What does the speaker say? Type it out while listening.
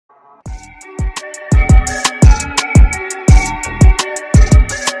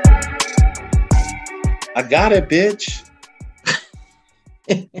I got it, bitch.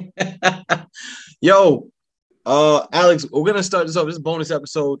 Yo, Alex, we're gonna start this off. This is a bonus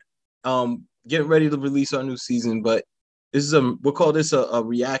episode. Getting ready to release our new season, but this is we'll call this a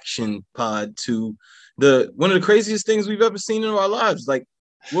reaction pod to the one of the craziest things we've ever seen in our lives. Like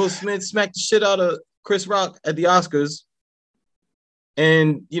Will Smith smacked the shit out of Chris Rock at the Oscars,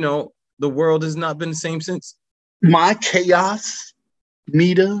 and the world has not been the same since. My chaos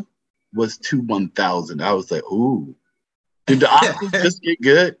meter was to 1,000. I was like, ooh. Did the Oscars just get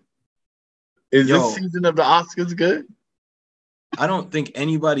good? Is this season of the Oscars good? I don't think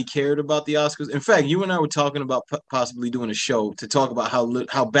anybody cared about the Oscars. In fact, you and I were talking about possibly doing a show to talk about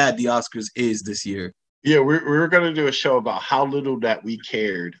how bad the Oscars is this year. Yeah, we're going to do a show about how little that we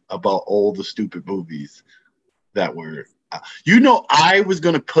cared about all the stupid movies that were. I was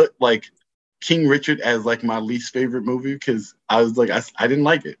going to put like King Richard as like my least favorite movie because I was like, I didn't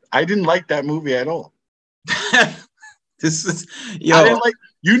like it. I didn't like that movie at all. This is I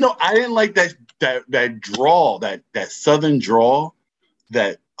didn't like that draw, that southern draw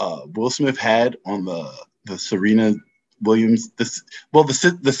that Will Smith had on the Serena Williams, the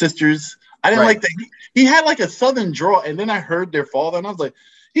sisters. I didn't like that. He had like a southern draw, and then I heard their father, and I was like,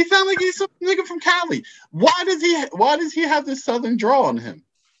 he sounds like he's some nigga from Cali. Why does he have this southern draw on him?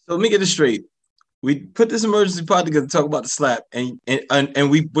 So let me get this straight. We put this emergency pod together to talk about the slap, and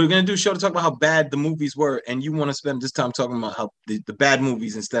we're gonna do a show to talk about how bad the movies were, and you want to spend this time talking about how the bad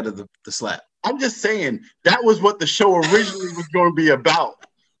movies instead of the slap. I'm just saying that was what the show originally was going to be about.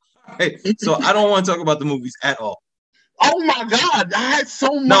 Hey, so I don't want to talk about the movies at all. Oh my God, I had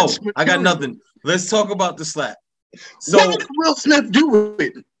so much. No, material. I got nothing. Let's talk about the slap. So what did Will Smith do with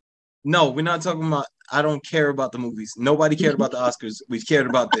it? No, we're not talking about. I don't care about the movies. Nobody cared about the Oscars. We cared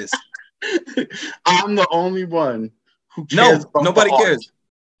about this. I'm the only one who cares. No, nobody cares.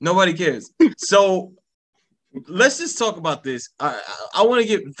 Nobody cares. So let's just talk about this. I want to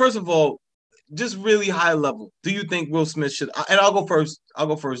get, first of all, just really high level. Do you think Will Smith should? And I'll go first.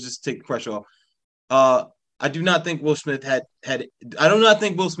 Just to take the pressure off. I do not think Will Smith had. I do not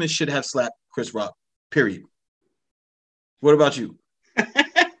think Will Smith should have slapped Chris Rock. Period. What about you?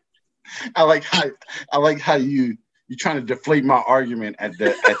 I like how you're trying to deflate my argument at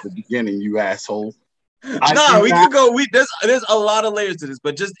the beginning, you asshole. No, we could go. There's a lot of layers to this,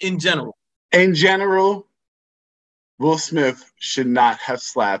 but just in general. In general, Will Smith should not have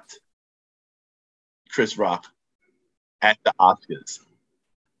slapped Chris Rock at the Oscars.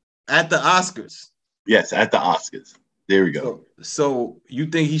 At the Oscars? Yes, at the Oscars. There we go. So you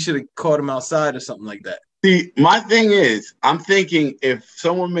think he should have caught him outside or something like that? See, my thing is, I'm thinking if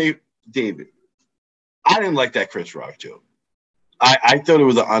someone made David, I didn't like that Chris Rock joke. I thought it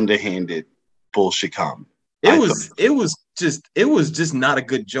was an underhanded bullshit comment. It was just not a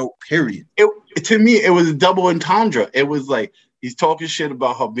good joke, period. To me, it was a double entendre. It was like he's talking shit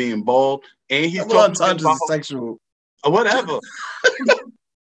about her being bald, and he's talking about sexual. Whatever.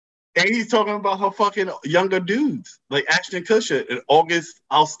 And he's talking about her fucking younger dudes, like Ashton Kutcher and August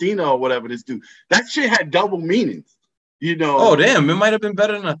Alsina or whatever this dude. That shit had double meanings, Oh damn! It might have been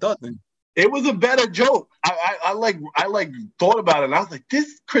better than I thought. Then it was a better joke. I thought about it. And I was like,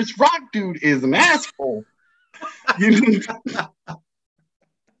 this Chris Rock dude is an asshole. It's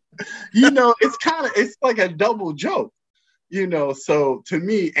like a double joke. So to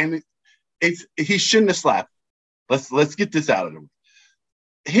me, and he shouldn't have slapped. Let's get this out of him.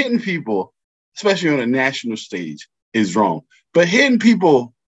 Hitting people, especially on a national stage, is wrong. But hitting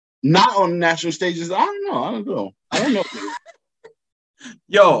people not on national stages, I don't know.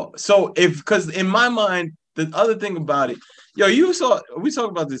 Yo, so because in my mind, the other thing about it, we talked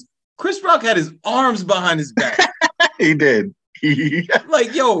about this. Chris Rock had his arms behind his back. He did.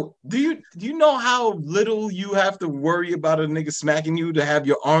 Like, do you know how little you have to worry about a nigga smacking you to have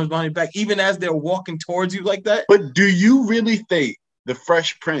your arms behind your back, even as they're walking towards you like that? But do you really think the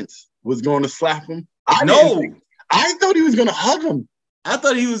Fresh Prince was going to slap him? I thought he was going to hug him. I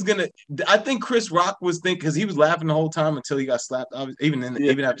thought he was gonna. I think Chris Rock was thinking because he was laughing the whole time until he got slapped. Even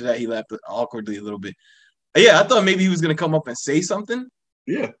after that, he laughed awkwardly a little bit. Yeah, I thought maybe he was gonna come up and say something.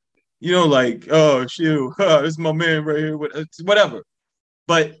 Yeah, like, oh shoot, this is my man right here. Whatever.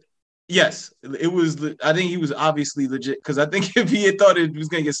 But yes, it was. I think he was obviously legit because I think if he had thought it was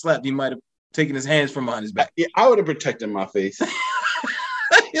gonna get slapped, he might have taken his hands from behind his back. Yeah, I would have protected my face.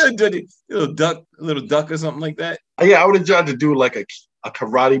 A little duck or something like that. Yeah, I would have tried to do like a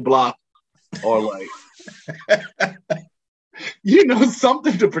karate block or like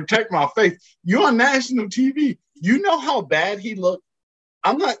something to protect my face. You're on national TV. You know how bad he looked.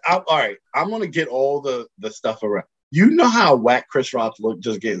 All right. I'm gonna get all the stuff around. You know how whack Chris Rock looked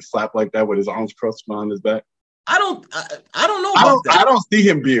just getting slapped like that with his arms crossed behind his back? I don't know about that. I don't see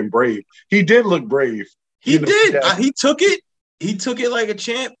him being brave. He did look brave. He did. He took it. He took it like a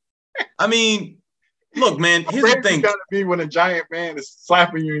champ. I mean, look, man, here's the thing. It's gotta be when a giant man is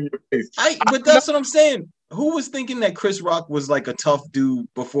slapping you in your face. But that's what I'm saying. Who was thinking that Chris Rock was like a tough dude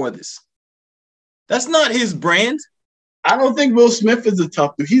before this? That's not his brand. I don't think Will Smith is a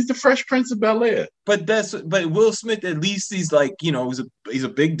tough dude. He's the Fresh Prince of Bel-Air. But Will Smith, at least he's like, he's a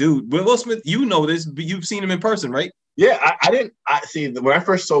big dude. Will Smith, you know this, but you've seen him in person, right? Yeah, I didn't. When I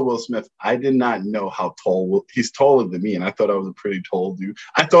first saw Will Smith, I did not know how tall. He's taller than me, and I thought I was a pretty tall dude.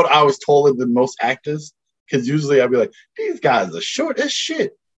 I thought I was taller than most actors, because usually I'd be like, these guys are short as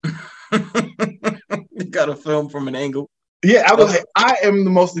shit. You got to film from an angle. Yeah, I was like, I am the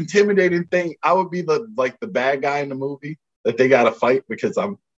most intimidating thing. I would be the bad guy in the movie that they got to fight because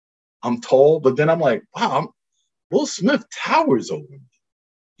I'm tall. But then I'm like, wow, Will Smith towers over me.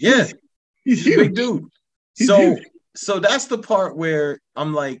 Yeah, he's huge. A big dude. So that's the part where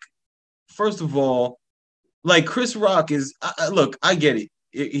I'm like, first of all, like Chris Rock is. Look, I get it.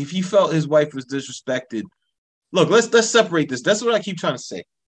 If he felt his wife was disrespected, look, let's separate this. That's what I keep trying to say.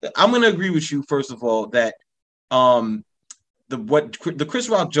 I'm going to agree with you, first of all, that the Chris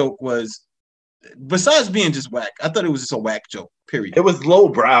Rock joke was, besides being just whack, I thought it was just a whack joke, period. It was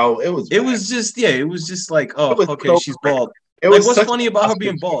lowbrow. It was just like, oh, okay, so she's bald. What's funny about her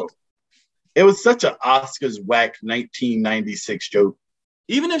being bald? It was such an Oscars whack 1996 joke.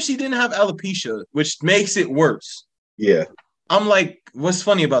 Even if she didn't have alopecia, which makes it worse. Yeah. I'm like, what's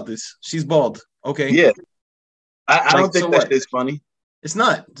funny about this? She's bald. Okay. Yeah. I don't think that is funny. It's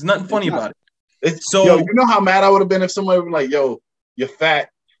not. There's nothing funny about it. You know how mad I would have been if somebody was like, yo, you're fat.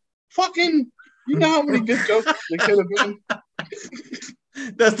 Fucking, you know how many good jokes they could have been?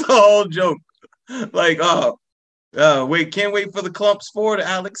 That's the whole joke. Like, can't wait for the clumps forward,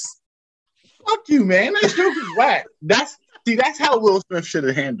 Alex. Fuck you, man. That joke is whack. That's how Will Smith should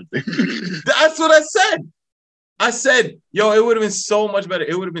have handled it. That's what I said. I said, it would have been so much better.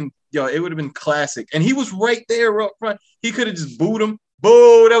 It would have been classic. And he was right there up front. He could have just booed him.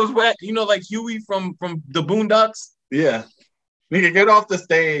 Boo, that was whack. Like Huey from the Boondocks. Yeah. Nigga, get off the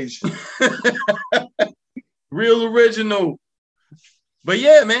stage. Real original. But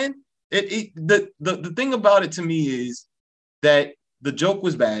yeah, man. The thing about it to me is that the joke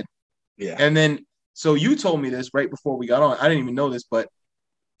was bad. Yeah. And then, so you told me this right before we got on. I didn't even know this, but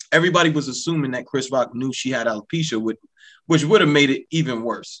everybody was assuming that Chris Rock knew she had alopecia, which would have made it even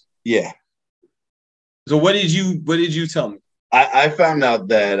worse. Yeah. So what did you tell me? I found out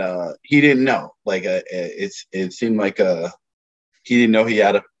that he didn't know. Like it seemed like he didn't know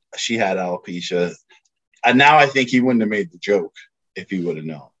she had alopecia. And now I think he wouldn't have made the joke if he would have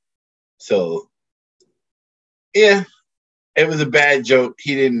known. So yeah, it was a bad joke.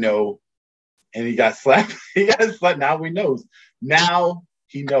 He didn't know, and he got slapped. Now he knows. Now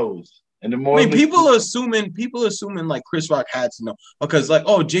he knows. And the more people are assuming like Chris Rock had to know because like,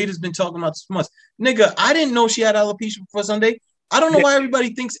 oh, Jada's been talking about this for months. Nigga, I didn't know she had alopecia before Sunday. I don't know why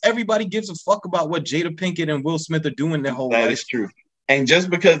everybody thinks everybody gives a fuck about what Jada Pinkett and Will Smith are doing their whole life. That is true. And just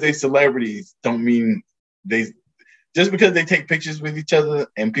because they're celebrities don't mean just because they take pictures with each other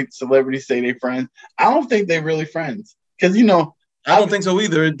and celebrities say they're friends, I don't think they're really friends. Because I don't think so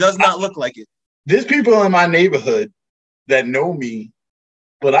either. It does not look like it. There's people in my neighborhood that know me,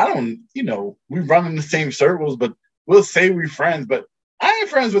 but I don't, we run in the same circles, but we'll say we're friends, but I ain't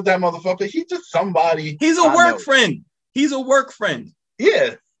friends with that motherfucker. He's just somebody. He's a work friend. He's a work friend.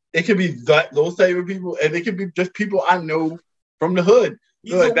 Yeah. It could be those type of people, and it could be just people I know from the hood.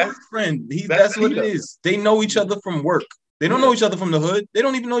 He's a work friend. That's what it is. They know each other from work. They don't know each other from the hood. They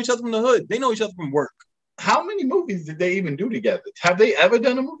don't even know each other from the hood. They know each other from work. How many movies did they even do together? Have they ever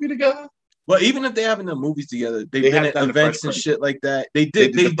done a movie together? Well, even if they haven't done movies together, they've been at events and shit like that. They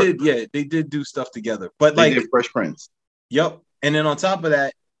did do stuff together. But they did Fresh Prince. Yep. And then on top of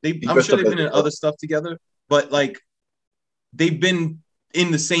that, I'm sure they've been in other stuff together, but like they've been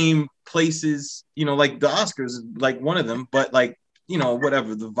in the same places, like the Oscars, like one of them, but like,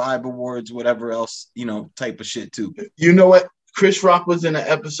 whatever, the Vibe Awards, whatever else, type of shit too. You know what? Chris Rock was in an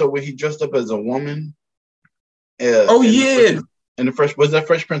episode where he dressed up as a woman. And was that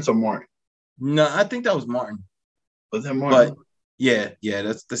Fresh Prince or Martin? No, I think that was Martin. Was that Martin? But yeah,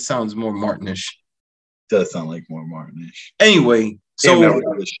 that sounds more Martinish. Does sound like more Martinish. Anyway, so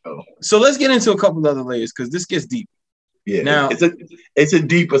let's get into a couple other layers because this gets deep. Yeah, now it's a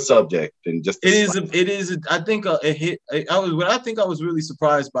deeper subject than just. It is. I think it hit. I think I was really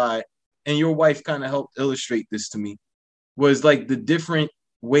surprised by, and your wife kind of helped illustrate this to me, was like the different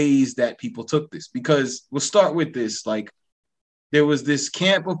ways that people took this, because we'll start with this. Like, there was this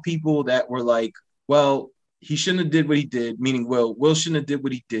camp of people that were like, well, he shouldn't have did what he did, meaning Will shouldn't have did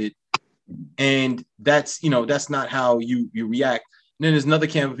what he did. And that's, that's not how you react. And then there's another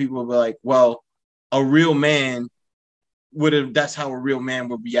camp of people who are like, well, a real man that's how a real man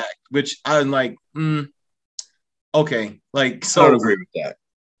would react, which I'm like, okay. Like, so I don't agree with that.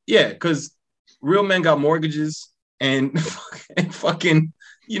 Yeah, because real men got mortgages and fucking,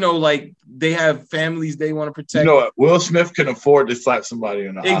 like, they have families they want to protect. You know what? Will Smith can afford to slap somebody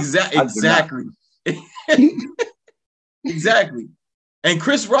in the Exactly. Exactly. And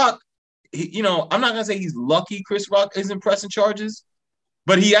Chris Rock, I'm not gonna say he's lucky Chris Rock isn't pressing charges,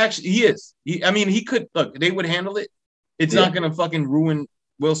 but he is. He could, look, they would handle it. It's not gonna fucking ruin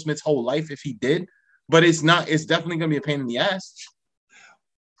Will Smith's whole life if he did, but it's definitely gonna be a pain in the ass.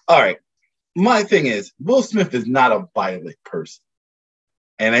 All right. My thing is, Will Smith is not a violent person.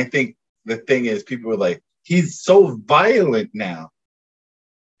 And I think the thing is, people are like, he's so violent now.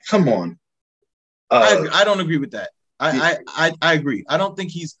 Come on. I don't agree with that. I agree.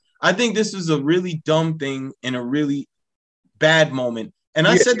 I think this is a really dumb thing in a really bad moment. And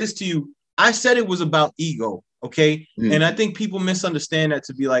I said this to you. I said it was about ego, okay? Mm. And I think people misunderstand that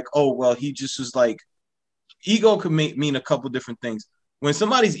to be like, oh, well, he just was like, ego could mean a couple different things. When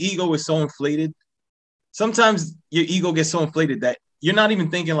somebody's ego is so inflated, sometimes your ego gets so inflated that you're not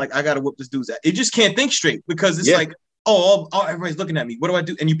even thinking like, I got to whoop this dude's ass. It just can't think straight because it's like, oh, everybody's looking at me. What do I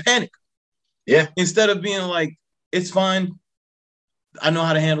do? And you panic. Yeah. Instead of being like, it's fine. I know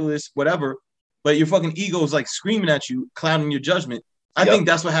how to handle this, whatever. But your fucking ego is like screaming at you, clouding your judgment. I think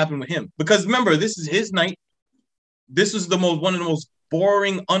that's what happened with him. Because remember, this is his night. This was one of the most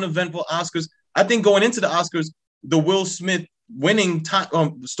boring, uneventful Oscars. I think going into the Oscars, the Will Smith winning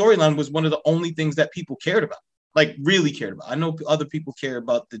storyline was one of the only things that people cared about. Like, really cared about. I know other people care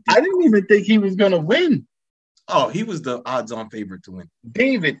about the... I didn't even think he was going to win. Oh, he was the odds-on favorite to win.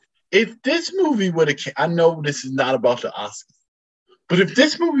 David, if this movie would have... I know this is not about the Oscars, but if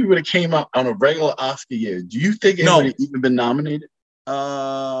this movie would have came out on a regular Oscar year, do you think it would have even been nominated?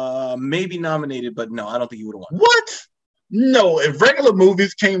 Maybe nominated, but no, I don't think he would have won. What? No, if regular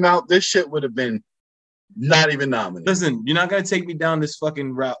movies came out, this shit would have been not even nominated. Listen, you're not going to take me down this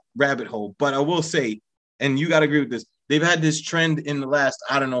fucking rabbit hole, but I will say, and you got to agree with this, they've had this trend in the last,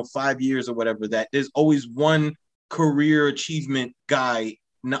 5 years or whatever, that there's always one career achievement guy,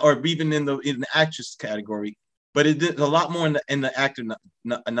 or even in the actress category, but it's a lot more in the actor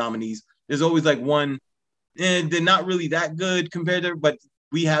nominees. There's always like one, and they're not really that good compared to, but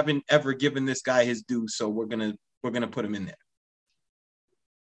we haven't ever given this guy his due, so we're gonna put him in there.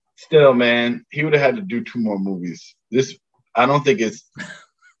 Still, man, he would have had to do 2 more movies. This, I don't think it's,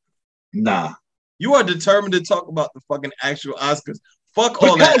 nah. You are determined to talk about the fucking actual Oscars. Fuck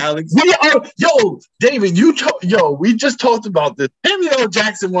all that, Alex. David, we just talked about this. Samuel L.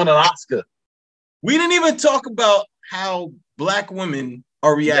 Jackson won an Oscar. We didn't even talk about how Black women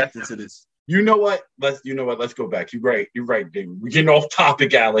are reacting to this. You know what? Let's go back. You're right, David. We're getting off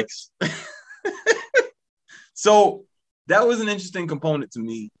topic, Alex. So that was an interesting component to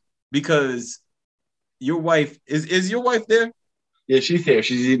me because your wife is your wife there? Yeah, she's there.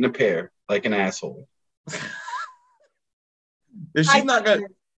 She's eating a pear like an asshole. If she's not gonna,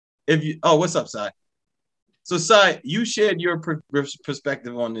 what's up, Sai? So, Sai, you shared your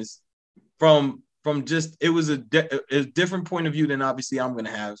perspective on this from just, it was a different point of view than obviously I'm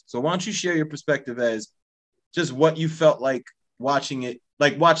gonna have. So, why don't you share your perspective as just what you felt like watching it,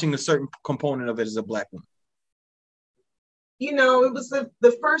 like watching a certain component of it as a Black woman? It was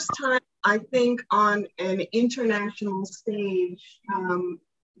the first time, I think, on an international stage,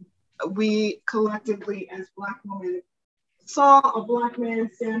 we collectively as Black women saw a Black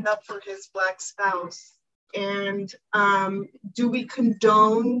man stand up for his Black spouse. And do we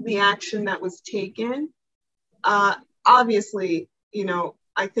condone the action that was taken? Obviously,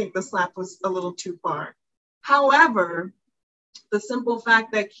 I think the slap was a little too far. However, the simple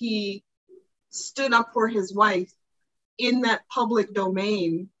fact that he stood up for his wife in that public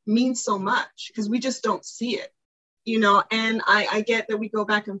domain means so much because we just don't see it, and I get that we go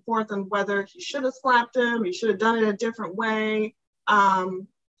back and forth on whether he should have slapped him, he should have done it a different way.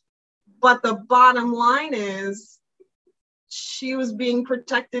 But the bottom line is she was being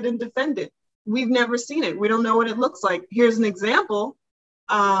protected and defended. We've never seen it. We don't know what it looks like. Here's an example.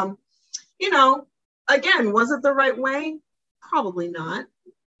 Again, was it the right way? Probably not.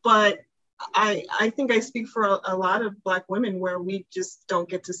 But I think I speak for a lot of Black women where we just don't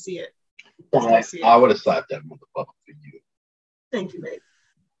get to see it. I would have slapped that motherfucker for you. Thank you,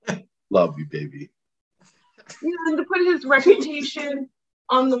 babe. Love you, baby. And to put his reputation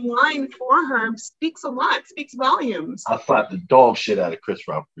on the line for her speaks a lot, speaks volumes. I'll slap the dog shit out of Chris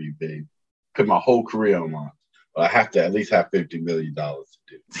Rock for you, babe. Put my whole career on mine. But I have to at least have $50 million to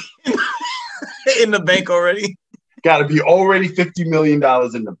do. In the bank already? Got to be already $50 million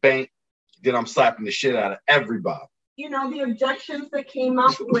in the bank. Then I'm slapping the shit out of everybody. You know, the objections that came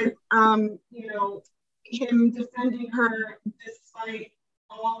up with, you know, him defending her despite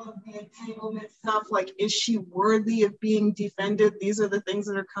all of the entanglement stuff, like, is she worthy of being defended? These are the things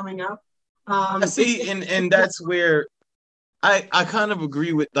that are coming up. See, and that's where I kind of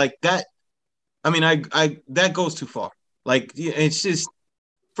agree with like that. I mean, I that goes too far. Like, it's just,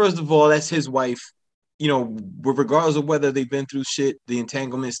 first of all, that's his wife. You know, regardless of whether they've been through shit, the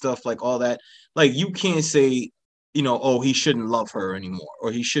entanglement stuff, like all that. Like, you can't say, you know, oh, he shouldn't love her anymore,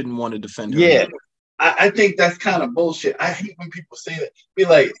 or he shouldn't want to defend her. Yeah, I think that's kind of bullshit. I hate when people say that. Be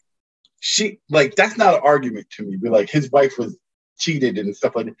like, that's not an argument to me. Be like, his wife was cheated and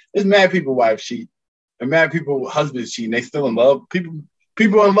stuff like that. There's mad people wives cheat, and mad people husbands cheat, and they still in love.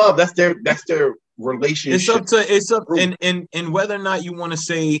 People in love. That's their relationship. It's up, and whether or not you want to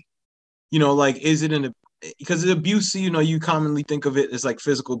say, you know, like, is it because abuse, you know, you commonly think of it as like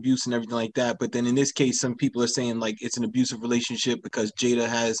physical abuse and everything like that. But then in this case, some people are saying like it's an abusive relationship because Jada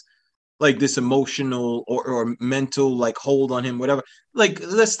has like this emotional or mental like hold on him, whatever. Like,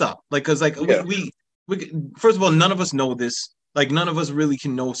 let's stop. Like, cause like we first of all, none of us know this. Like, none of us really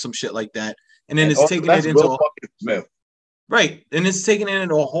can know some shit like that. And then it's taking it into Smith. Right. And it's taking it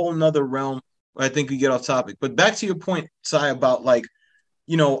into a whole nother realm where I think we get off topic. But back to your point, Sai, about like,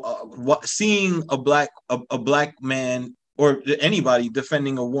 you know, seeing a black man or anybody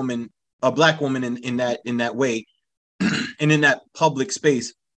defending a black woman in that way, and in that public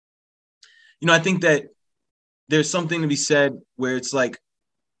space, you know, I think that there's something to be said where it's like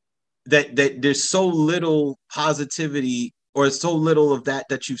that there's so little positivity or so little of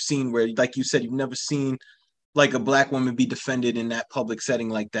that you've seen, where, like you said, you've never seen like a black woman be defended in that public setting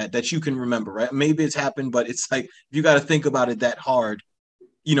like that you can remember, right? Maybe it's happened, but it's like, you got to think about it that hard.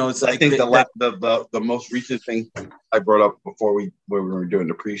 You know, it's like, I think the most recent thing I brought up before when we were doing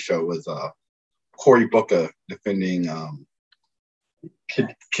the pre-show was Cory Booker defending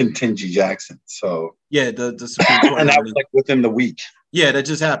Ketanji Jackson. So yeah, the Supreme Court, and that was like within the week. Yeah, that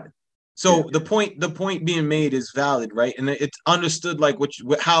just happened. So the point being made is valid, right? And it's understood like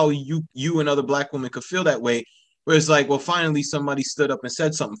how you and other black women could feel that way. Where it's like, well, finally somebody stood up and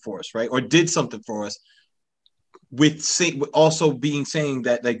said something for us, right? Or did something for us. With also saying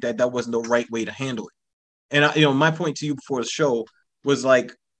that like that wasn't the right way to handle it. And you know, my point to you before the show was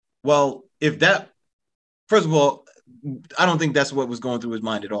like, well, if that, first of all, I don't think that's what was going through his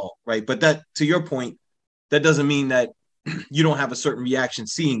mind at all, right? But that, to your point, that doesn't mean that you don't have a certain reaction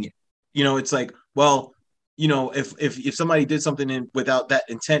seeing it. You know, it's like, well, you know, if somebody did something without that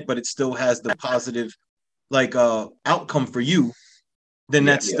intent, but it still has the positive like outcome for you, then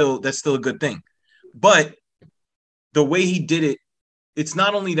that's still a good thing. But the way he did it, it's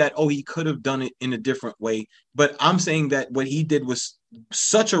not only that, oh, he could have done it in a different way, but I'm saying that what he did was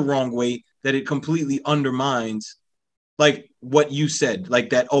such a wrong way that it completely undermines like what you said,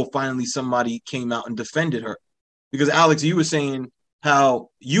 like that, oh, finally somebody came out and defended her. Because Alex, you were saying how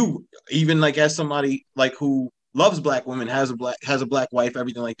you, even like as somebody like who loves black women, has a black wife,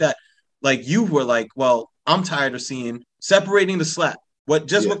 everything like that, like you were like, well, I'm tired of seeing separating the slap. What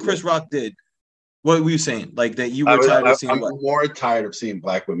Chris Rock did. What were you saying? Like that you were tired of seeing what? I'm more tired of seeing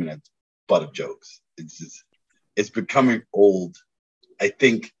black women as butt of jokes. It's becoming old. I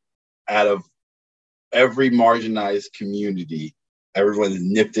think out of every marginalized community, everyone's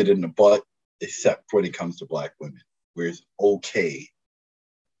nipped it in the butt, except when it comes to black women, where it's okay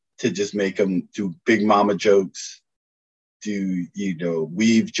to just make them do big mama jokes, do, you know,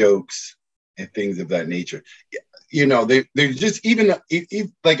 weave jokes and things of that nature. You know, they're just even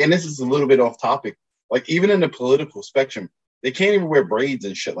like, and this is a little bit off topic, like even in the political spectrum, they can't even wear braids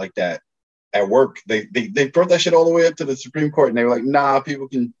and shit like that at work. They brought that shit all the way up to the Supreme Court, and they were like, nah, people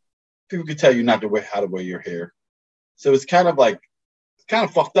can tell you not to wear how to wear your hair. So it's kind of like, it's kind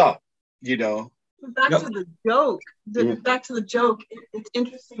of fucked up, you know. Back to the joke. Back to the joke. It's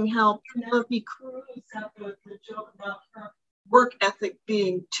interesting how Penelope Cruz had the joke about her work ethic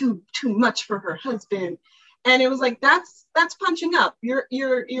being too much for her husband, and it was like that's punching up. You're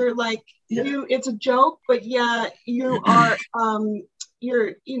like it's a joke, but yeah, you are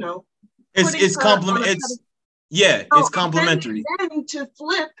you're, you know, it's compliment. It's complimentary. Then to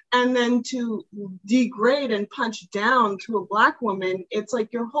flip and then to degrade and punch down to a black woman, it's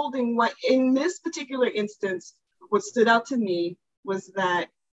like you're holding what, in this particular instance, what stood out to me was that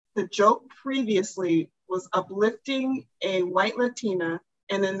the joke previously was uplifting a white Latina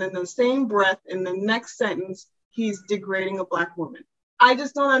and then in the same breath, in the next sentence, he's degrading a Black woman. I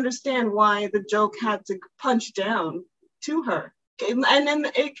just don't understand why the joke had to punch down to her. And then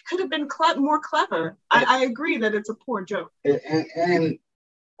it could have been more clever. I agree that it's a poor joke. And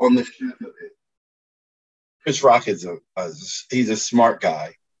on the strength of it, Chris Rock is he's a smart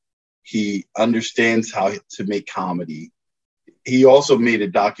guy. He understands how to make comedy. He also made a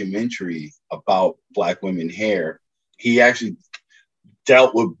documentary about Black women hair. He actually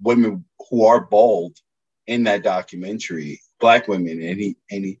dealt with women who are bald in that documentary, Black women, and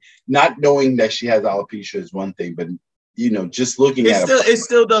he not knowing that she has alopecia is one thing, but just looking at it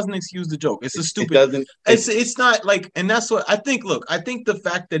still doesn't excuse the joke. It's a stupid. It doesn't. It's not like, and that's what I think. Look, I think the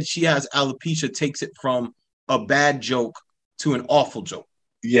fact that she has alopecia takes it from a bad joke to an awful joke.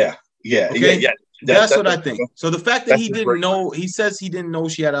 Yeah. Okay? Yeah. That's what I think. So the fact that he didn't know, he says he didn't know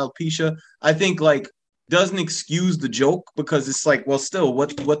she had alopecia, I think like doesn't excuse the joke, because it's like, well, still,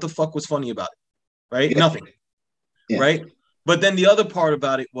 what the fuck was funny about it, right? Yeah. Nothing, right? But then the other part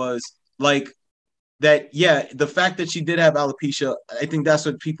about it was like that, the fact that she did have alopecia, I think that's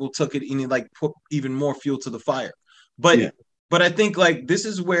what people took it and like put even more fuel to the fire. But I think like this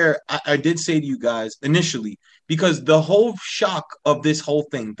is where I did say to you guys initially, because the whole shock of this whole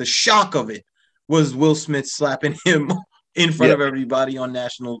thing, the shock of it was Will Smith slapping him in front of everybody on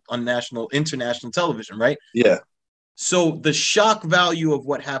international television, right? Yeah. So the shock value of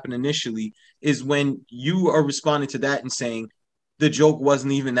what happened initially is when you are responding to that and saying the joke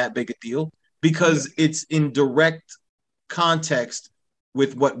wasn't even that big a deal, because it's in direct context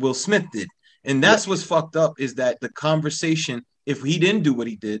with what Will Smith did. And that's what's fucked up, is that the conversation, if he didn't do what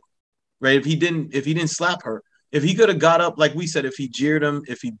he did, right? If he didn't slap her, if he could have got up, like we said, if he jeered him,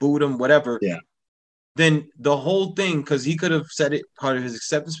 if he booed him, whatever, then the whole thing, because he could have said it part of his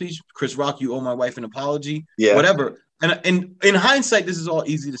acceptance speech, Chris Rock, you owe my wife an apology, whatever. And in hindsight, this is all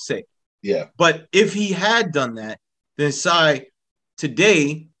easy to say. Yeah. But if he had done that, then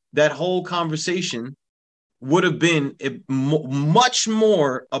today, that whole conversation would have been much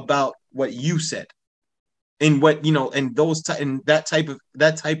more about what you said, and what and that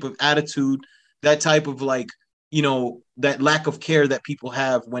type of attitude, that type of like that lack of care that people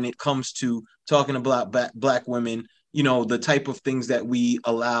have when it comes to talking about Black women, the type of things that we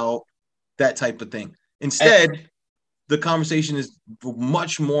allow, that type of thing. Instead, the conversation is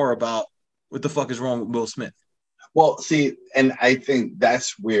much more about what the fuck is wrong with Will Smith. Well, see, and I think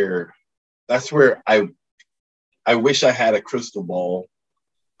that's where I wish I had a crystal ball,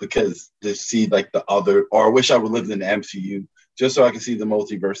 because to see like the other, or I wish I would live in the MCU just so I could see the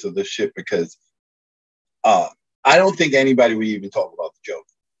multiverse of this shit, because I don't think anybody would even talk about the joke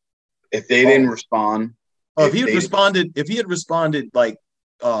if they didn't respond. If he had responded like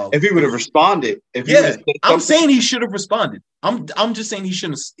if he would have responded, I'm saying he should have responded. I'm just saying he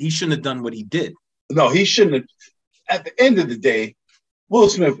shouldn't have done what he did. No, he shouldn't have. At the end of the day, Will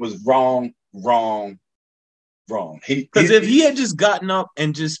Smith was wrong. Because if he had just gotten up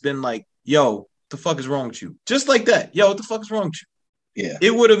and just been like, yo, the fuck is wrong with you? Just like that. Yo, what the fuck is wrong with you? Yeah.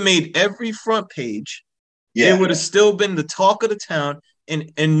 It would have made every front page. Yeah. It would have still been the talk of the town,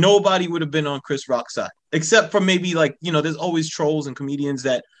 and nobody would have been on Chris Rock's side. Except for maybe like, there's always trolls and comedians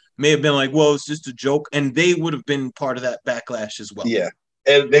that may have been like, well, it's just a joke. And they would have been part of that backlash as well. Yeah.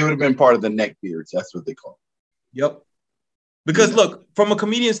 And they would have been part of the neckbeards. That's what they call it. Yep. Because look, from a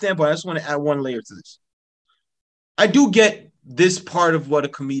comedian standpoint, I just want to add one layer to this. I do get this part of what a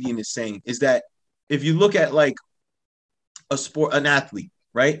comedian is saying, is that if you look at like an athlete,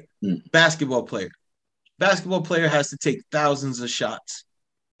 right? Basketball player has to take thousands of shots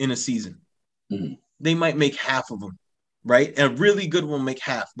in a season. They might make half of them, right? And a really good one will make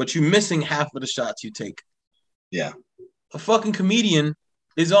half, but you're missing half of the shots you take. Yeah. A fucking comedian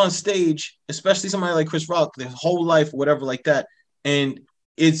is on stage, especially somebody like Chris Rock, their whole life, whatever like that, and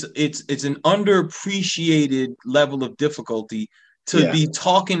it's an underappreciated level of difficulty to be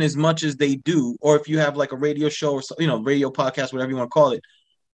talking as much as they do, or if you have like a radio show or radio podcast, whatever you want to call it,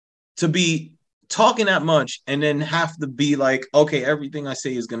 to be talking that much and then have to be like, okay, everything I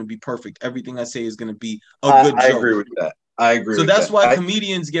say is going to be perfect, everything I say is going to be a good joke. I agree with that. So that's why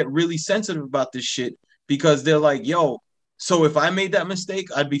comedians get really sensitive about this shit, because they're like, yo, so if I made that mistake,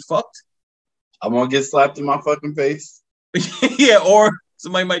 I'd be fucked. I'm gonna get slapped in my fucking face. Yeah, or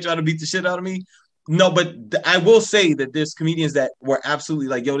somebody might try to beat the shit out of me. No, but I will say that there's comedians that were absolutely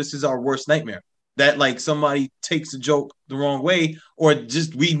like, yo, this is our worst nightmare. That like somebody takes a joke the wrong way, or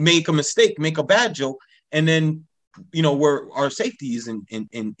just we make a mistake, make a bad joke, and then our safety is in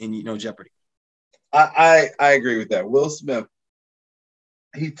jeopardy. I agree with that. Will Smith,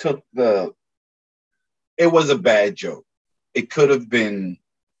 it was a bad joke. It could have been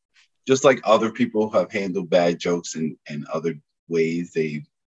just like other people have handled bad jokes in other ways, they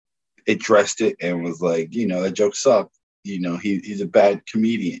addressed it and was like, that joke sucked. He's a bad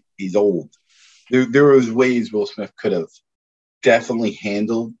comedian. He's old. There was ways Will Smith could have definitely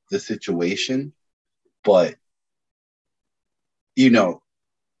handled the situation, but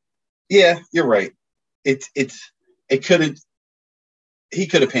yeah, you're right. He could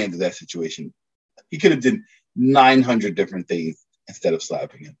have handled that situation. He could have done 900 different things instead of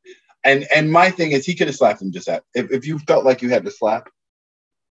slapping him. And my thing is, he could have slapped him just at if you felt like you had to slap.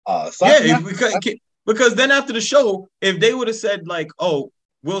 Because then after the show, if they would have said like, "Oh,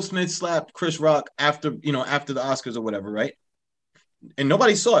 Will Smith slapped Chris Rock after the Oscars or whatever," right? And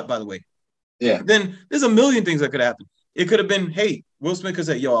nobody saw it, by the way. Yeah. Then there's a million things that could happen. It could have been, hey, Will Smith could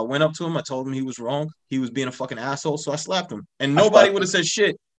say, "Yo, I went up to him, I told him he was wrong. He was being a fucking asshole, so I slapped him," and nobody would have said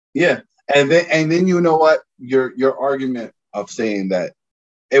shit. Yeah, and then you know what? Your argument of saying that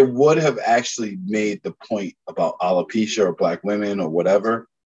it would have actually made the point about alopecia or black women or whatever.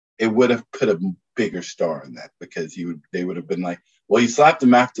 It would have put a bigger star in that, because they would have been like, well, he slapped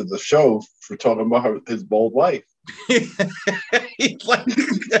him after the show for talking about his bald wife. Like,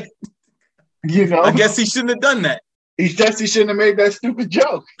 I guess he shouldn't have done that. He shouldn't have made that stupid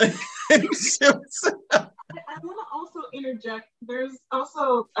joke. I want to also interject. There's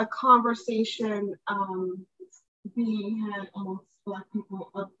also a conversation being had amongst Black people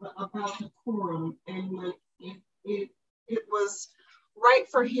about decorum, and like it was right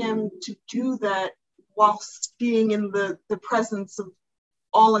for him to do that whilst being in the presence of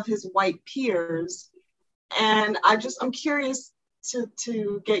all of his white peers. And I'm curious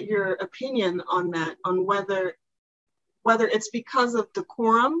to get your opinion on that, on whether it's because of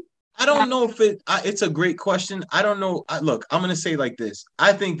decorum. I don't know if it's a great question. I don't know. Look, I'm going to say like this.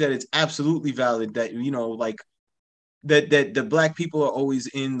 I think that it's absolutely valid that, like that the Black people are always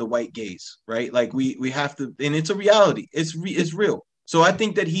in the white gaze, right? Like we have to, and it's a reality. It's real. So I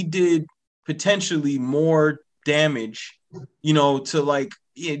think that he did potentially more damage, to like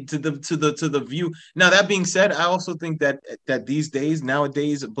to the view. Now, that being said, I also think that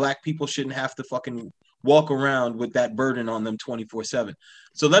nowadays, Black people shouldn't have to fucking walk around with that burden on them 24/7.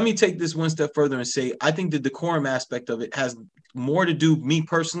 So let me take this one step further and say, I think the decorum aspect of it has more to do, me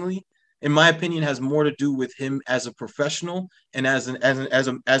personally, in my opinion, has more to do with him as a professional and as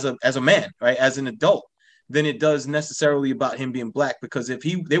a man, right, as an adult, than it does necessarily about him being Black. Because if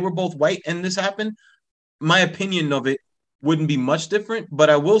they were both white and this happened, my opinion of it wouldn't be much different. But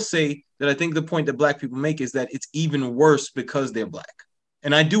I will say that I think the point that Black people make is that it's even worse because they're Black.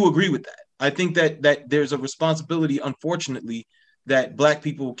 And I do agree with that. I think that there's a responsibility, unfortunately, that Black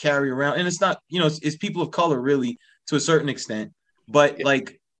people carry around. And it's not, it's people of color really to a certain extent, but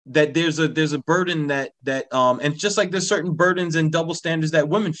like that there's a burden that and just like there's certain burdens and double standards that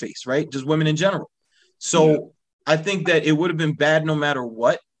women face, right? Just women in general. So I think that it would have been bad no matter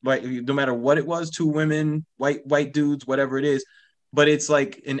what, right? No matter what it was, two women, white dudes, whatever it is. But it's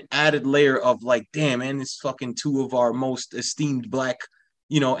like an added layer of like, damn, man, it's fucking two of our most esteemed Black,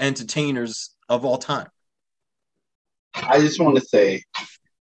 entertainers of all time. I just want to say,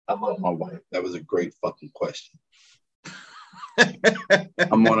 I love my wife. That was a great fucking question.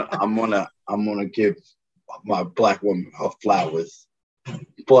 I'm gonna give my Black woman her flowers,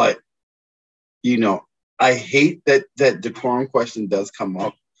 but I hate that decorum question does come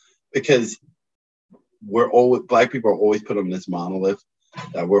up, because Black people are always put on this monolith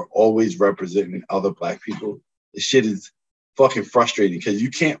that we're always representing other Black people. This shit is fucking frustrating, because you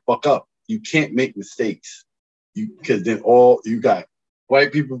can't fuck up. You can't make mistakes. Because then you got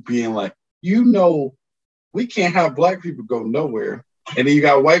white people being like, we can't have Black people go nowhere. And then you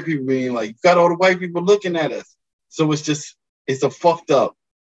got white people being like, you got all the white people looking at us. So it's a fucked up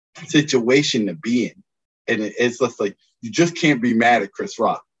situation to be in. And it's just like, you just can't be mad at Chris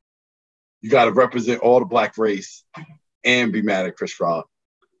Rock. You got to represent all the Black race and be mad at Chris Rock.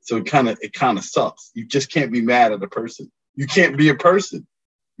 So it kind of sucks. You just can't be mad at a person. You can't be a person.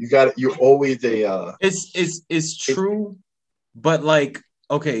 You're always a. It's true, but like,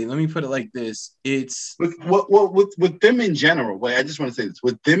 okay, let me put it like this. It's with them in general. Wait, I just want to say this.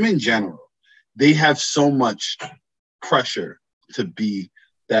 With them in general, they have so much pressure to be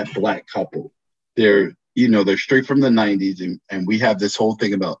that Black couple. They're straight from the 90s, and we have this whole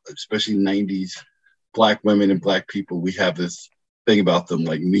thing about, especially 90s Black women and Black people. We have this thing about them,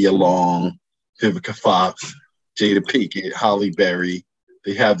 like Nia Long, Vivica Fox, Jada Pinkett, Halle Berry.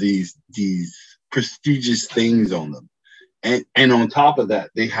 They have these prestigious things on them. And on top of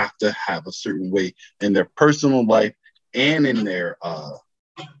that, they have to have a certain way in their personal life and in their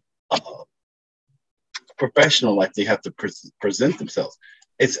professional life. They have to present themselves.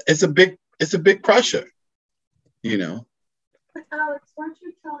 it's a big pressure, you know. But Alex, weren't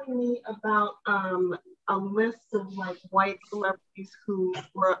you telling me about a list of like white celebrities who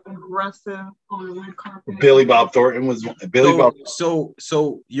were aggressive on the red carpet? Billy Bob Thornton was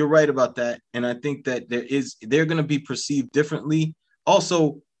So you're right about that, and I think that they're going to be perceived differently.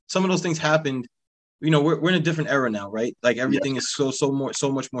 Also, some of those things happened. You know, we're in a different era now, right? Like everything is so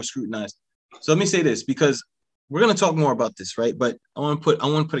much more scrutinized. So let me say this, because we're going to talk more about this, right? But I want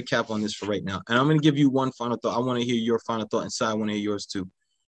to put a cap on this for right now, and I'm going to give you one final thought. I want to hear your final thought, and Si, I want to hear yours too.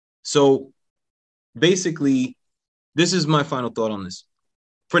 So basically, this is my final thought on this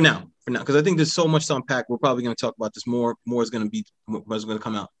for now, because I think there's so much to unpack. We're probably going to talk about this more. More is going to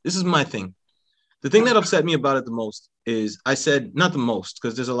come out. This is my thing. The thing that upset me about it the most is, I said, not the most,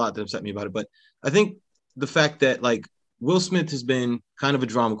 because there's a lot that upset me about it, but I think the fact that like Will Smith has been kind of a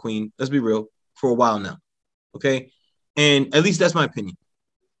drama queen, let's be real, for a while now. Okay. And at least that's my opinion.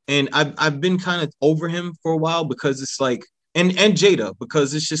 And I've been kind of over him for a while, because it's like, and Jada,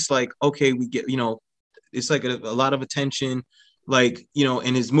 because it's just like, okay, we get, you know, it's like a lot of attention, like, you know,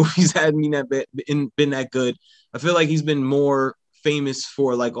 and his movies hadn't been that good. I feel like he's been more famous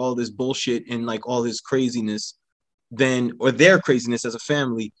for like all this bullshit and like all his craziness or their craziness as a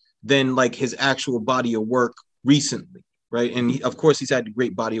family, than like his actual body of work recently. Right. And of course he's had a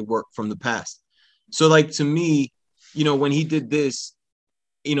great body of work from the past. So like, to me, you know, when he did this,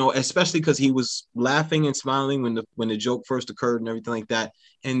 you know, especially because he was laughing and smiling when the joke first occurred and everything like that,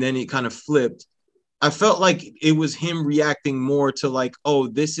 and then it kind of flipped, I felt like it was him reacting more to like, oh,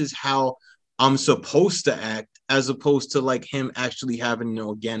 this is how I'm supposed to act, as opposed to like him actually having an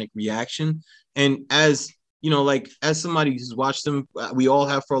organic reaction. And as, you know, like as somebody who's watched him, we all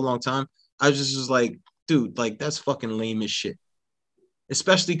have for a long time, I just was like, dude, like that's fucking lame as shit.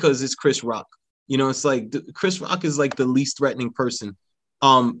 Especially because it's Chris Rock. You know, it's like Chris Rock is like the least threatening person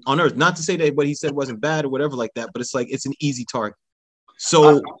on earth. Not to say that what he said wasn't bad or whatever like that, but it's like it's an easy target.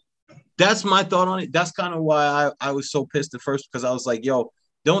 So that's my thought on it. That's kind of why I was so pissed at first, because I was like, yo,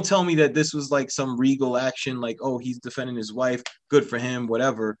 don't tell me that this was like some regal action, like, oh, he's defending his wife, good for him,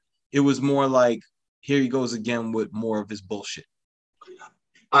 whatever. It was more like, here he goes again with more of his bullshit.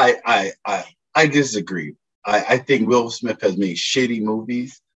 I disagree. I think Will Smith has made shitty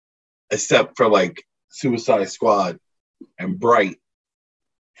movies, except for like Suicide Squad and Bright.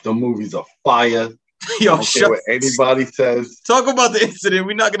 The movies are fire. Yo, what anybody says. Talk about the incident.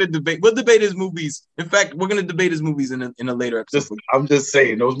 We're not going to debate. We'll debate his movies. In fact, we're going to debate his movies in a later episode. I'm just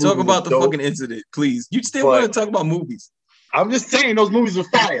saying those. Talk about the fucking incident, please. You still want to talk about movies? I'm just saying those movies are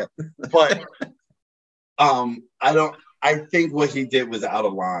fire. But I think what he did was out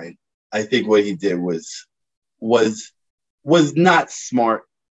of line. I think what he did was not smart.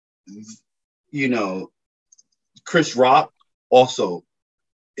 You know, Chris Rock also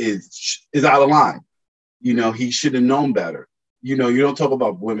is out of line. You know, he should have known better. You know, you don't talk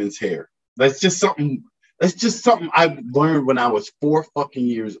about women's hair. That's just something I learned when I was 4 fucking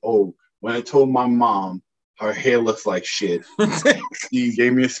years old, when I told my mom her hair looks like shit. She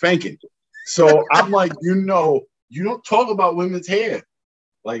gave me a spanking. So I'm like, you know, you don't talk about women's hair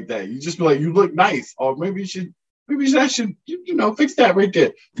like that. You just be like, you look nice, or maybe I should, you know, fix that right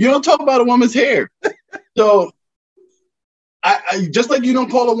there. You don't talk about a woman's hair. So I just like you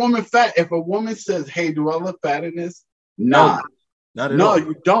don't call a woman fat. If a woman says, hey, do I look fat in this? Nah. Not at all. No,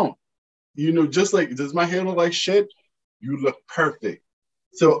 you don't. You know, just like, does my hair look like shit? You look perfect.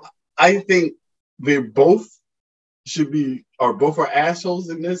 So I think they both are assholes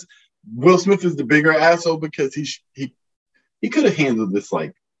in this. Will Smith is the bigger asshole because he could have handled this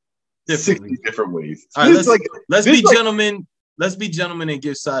like 60 different ways. All right, let's be gentlemen. Let's be gentlemen and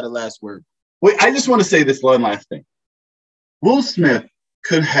give Si the last word. Wait, I just want to say this one last thing. Will Smith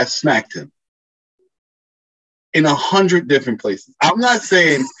could have smacked him in 100 different places. I'm not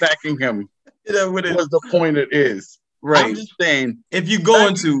saying smacking him was the point it is. Right. I'm just saying, if you're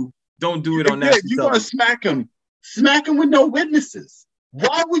going to, don't do it on that. If you want to smack him with no witnesses.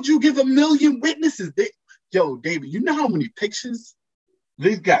 Why would you give 1 million witnesses? Yo, David, you know how many pictures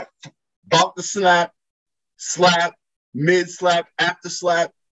they've got about the slap, mid slap, after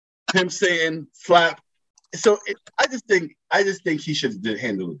slap, him saying slap. So I just think he should have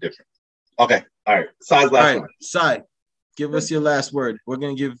handled it different. Okay, all right. Si's last one. Si, give us your last word. We're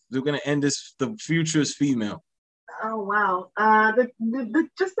gonna end this. The future is female. Oh wow.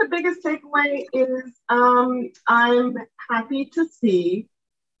 Just the biggest takeaway is I'm happy to see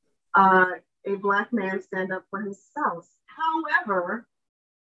a Black man stand up for his spouse. However,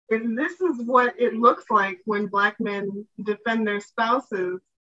 if this is what it looks like when Black men defend their spouses,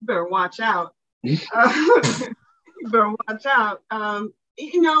 better watch out. Better watch out.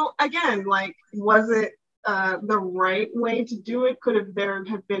 again, like, was it the right way to do it? There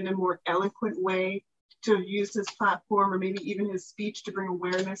have been a more eloquent way to use his platform, or maybe even his speech, to bring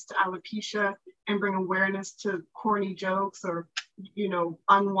awareness to alopecia and bring awareness to corny jokes or,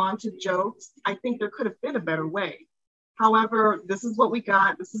 unwanted jokes? I think there could have been a better way. However, this is what we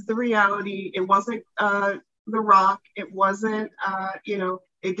got. This is the reality. It wasn't The Rock. It wasn't,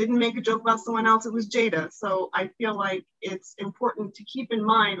 it didn't make a joke about someone else. It was Jada. So I feel like it's important to keep in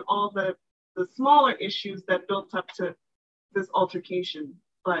mind all the smaller issues that built up to this altercation.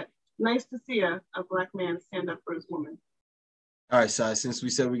 But nice to see a Black man stand up for his woman. All right, Sai, since we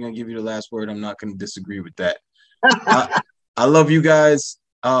said we're going to give you the last word, I'm not going to disagree with that. I love you guys.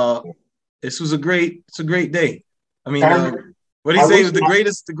 This was a great day. I mean, what do you say was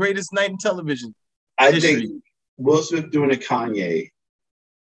the greatest night in television history? Think Will Smith doing a Kanye.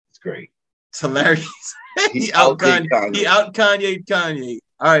 It's great. It's hilarious. He out Kanye.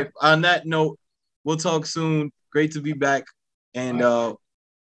 All right. On that note, we'll talk soon. Great to be back. And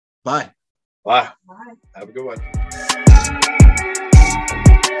bye. Bye. Have a good one.